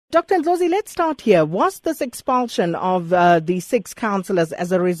Dr. Ndlozi, let's start here. Was this expulsion of the 6 councillors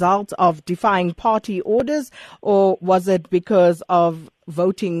as a result of defying party orders, or was it because of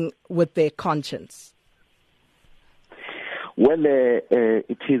voting with their conscience? Well,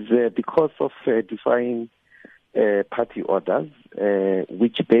 it is because of defying party orders,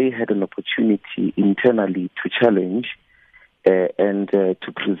 which they had an opportunity internally to challenge and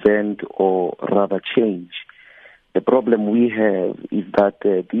to present or rather change. The problem we have is that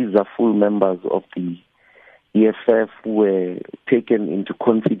these are full members of the EFF who were taken into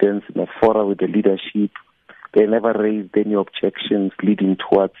confidence in a forum with the leadership. They never raised any objections leading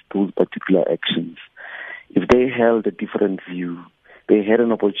towards those particular actions. If they held a different view, they had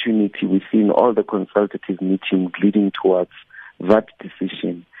an opportunity within all the consultative meetings leading towards that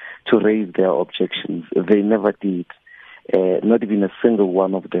decision to raise their objections. They never did. Not even a single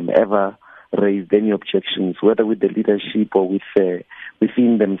one of them ever raised any objections, whether with the leadership or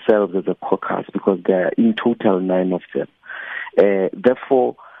within themselves as a caucus, because there are in total 9 of them.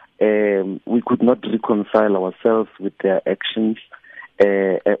 Therefore, we could not reconcile ourselves with their actions,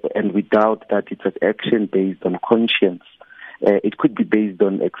 and we doubt that it's an action based on conscience. It could be based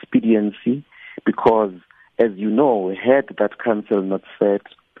on expediency, because, as you know, had that council not set,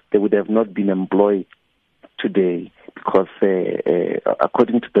 they would have not been employed today, because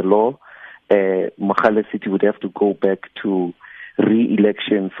according to the law, Mogale City would have to go back to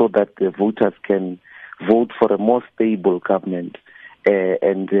re-election so that the voters can vote for a more stable government,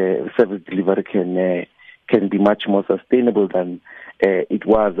 and service delivery can be much more sustainable than it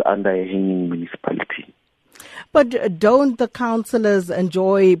was under a hanging municipality. But don't the councillors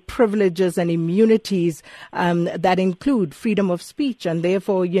enjoy privileges and immunities that include freedom of speech and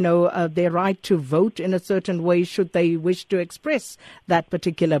therefore, their right to vote in a certain way should they wish to express that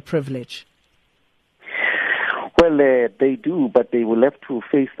particular privilege? Well, they do, but they will have to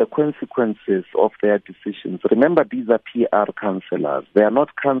face the consequences of their decisions. Remember, these are PR councillors. They are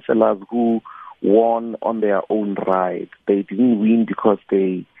not councillors who won on their own right. They didn't win because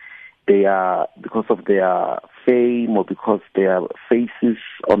because of their fame or because their faces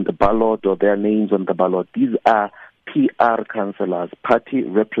on the ballot or their names on the ballot. These are PR councillors, party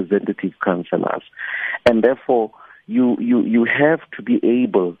representative councillors, and therefore you have to be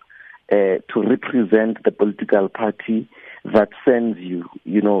able to represent the political party that sends you.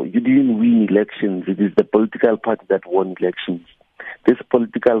 You didn't win elections. It is the political party that won elections. This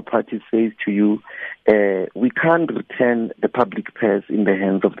political party says to you, we can't return the public purse in the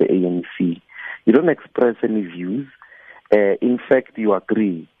hands of the ANC. You don't express any views. In fact, you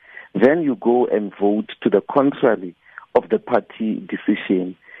agree. Then you go and vote to the contrary of the party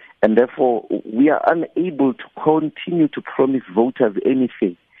decision. And therefore, we are unable to continue to promise voters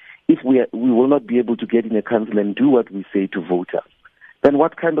anything if we will not be able to get in a council and do what we say to voters. Then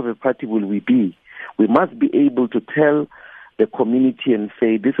what kind of a party will we be? We must be able to tell the community and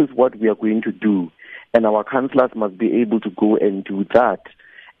say, this is what we are going to do. And our councillors must be able to go and do that.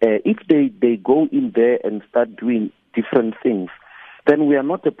 If they go in there and start doing different things, then we are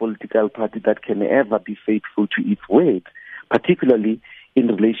not a political party that can ever be faithful to its word, particularly in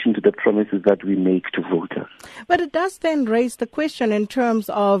relation to the promises that we make to voters. But it does then raise the question in terms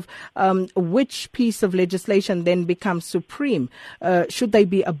of which piece of legislation then becomes supreme. Should they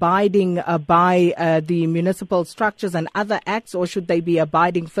be abiding by the municipal structures and other acts, or should they be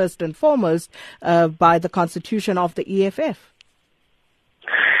abiding first and foremost by the constitution of the EFF?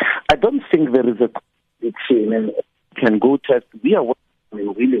 I don't think there is a contradiction, and can go test. We are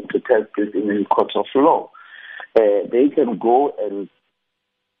willing to test this in a court of law. They can go and.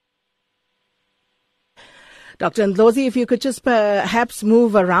 Dr. Ndlozi, if you could just perhaps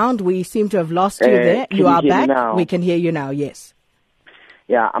move around. We seem to have lost you there. You are back. We can hear you now, yes.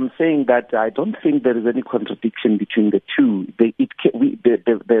 Yeah, I'm saying that I don't think there is any contradiction between the two. The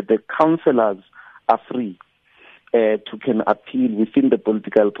councillors are free to can appeal within the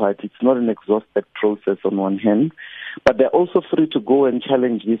political party. It's not an exhausted process on one hand, but they're also free to go and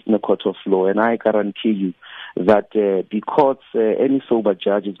challenge this in a court of law. And I guarantee you that the courts, any sober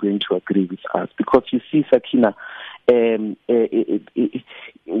judge is going to agree with us. Because you see, Sakina, when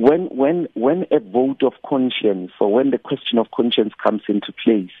a vote of conscience, or when the question of conscience comes into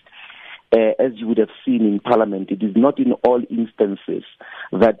place, as you would have seen in Parliament, it is not in all instances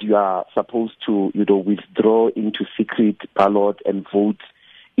that you are supposed to, withdraw into secret ballot and vote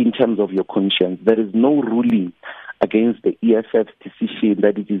in terms of your conscience. There is no ruling against the EFF's decision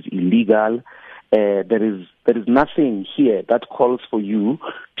that it is illegal. There is nothing here that calls for you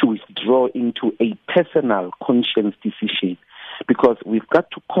to withdraw into a personal conscience decision, because we've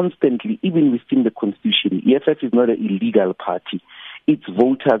got to constantly, even within the Constitution, EFF is not an illegal party. its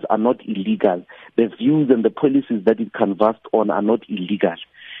voters are not illegal. The views and the policies that it canvassed on are not illegal.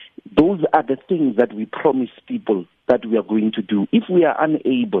 Those are the things that we promise people that we are going to do. If we are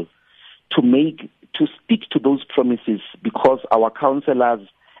unable to stick to those promises because our councillors,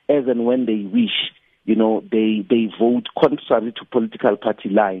 as and when they wish, they vote contrary to political party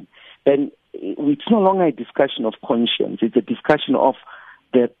line, then it's no longer a discussion of conscience. It's a discussion of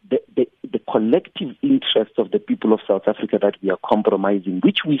the collective interest of the people of South Africa that we are compromising,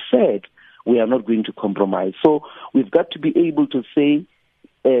 which we said we are not going to compromise. So we've got to be able to say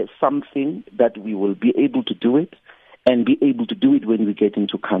something that we will be able to do it, and be able to do it when we get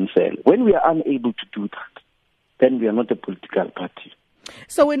into council. When we are unable to do that, then we are not a political party.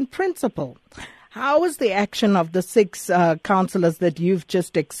 So in principle, how is the action of the 6 councillors that you've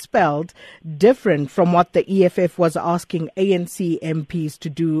just expelled different from what the EFF was asking ANC MPs to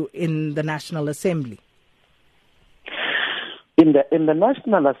do in the National Assembly? In the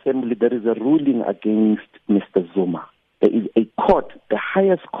National Assembly, there is a ruling against Mr. Zuma. There is a court, the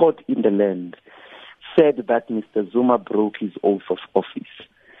highest court in the land, said that Mr. Zuma broke his oath of office.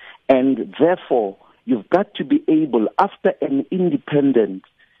 And therefore, you've got to be able, after an independent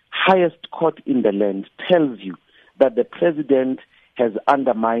highest court in the land tells you that the president has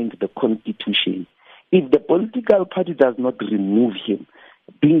undermined the constitution, if the political party does not remove him,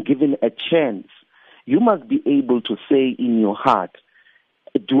 being given a chance, you must be able to say in your heart,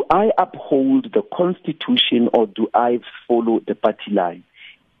 do I uphold the constitution or do I follow the party line?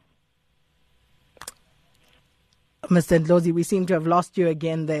 Mr. Ndlozi, we seem to have lost you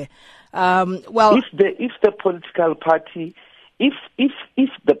again there. If the political party, if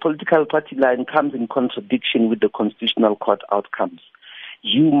the political party line comes in contradiction with the constitutional court outcomes,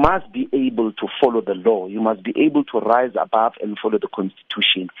 you must be able to follow the law. You must be able to rise above and follow the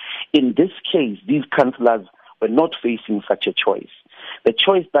constitution. In this case, these councillors were not facing such a choice. The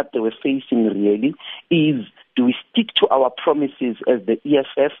choice that they were facing really is, do we stick to our promises as the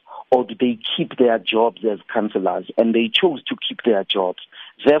EFF or do they keep their jobs as councillors? And they chose to keep their jobs.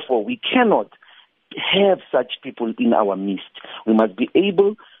 Therefore, we cannot have such people in our midst. We must be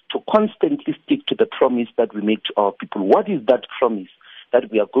able to constantly stick to the promise that we make to our people. What is that promise? That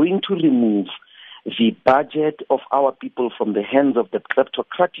we are going to remove the budget of our people from the hands of the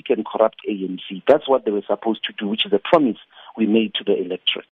kleptocratic and corrupt ANC. That's what they were supposed to do, which is a promise we made to the electorate.